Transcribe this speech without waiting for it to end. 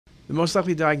The most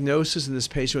likely diagnosis in this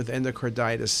patient with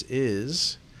endocarditis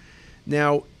is,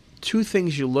 now, two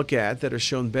things you look at that are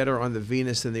shown better on the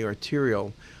venous than the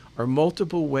arterial are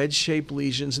multiple wedge-shaped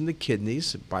lesions in the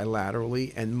kidneys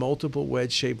bilaterally and multiple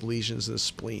wedge-shaped lesions in the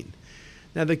spleen.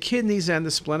 Now, the kidneys and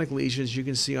the splenic lesions you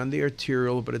can see on the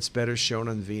arterial, but it's better shown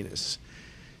on venous.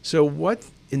 So what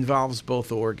involves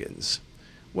both organs?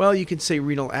 Well, you can say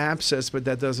renal abscess, but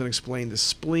that doesn't explain the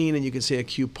spleen, and you can say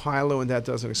acute pyelo, and that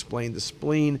doesn't explain the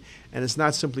spleen, and it's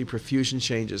not simply perfusion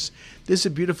changes. This is a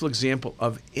beautiful example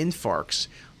of infarcts.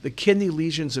 The kidney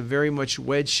lesions are very much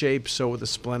wedge-shaped, so are the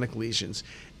splenic lesions.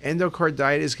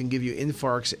 Endocarditis can give you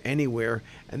infarcts anywhere,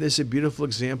 and this is a beautiful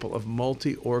example of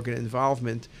multi-organ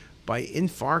involvement by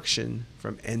infarction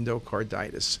from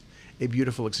endocarditis. A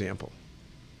beautiful example.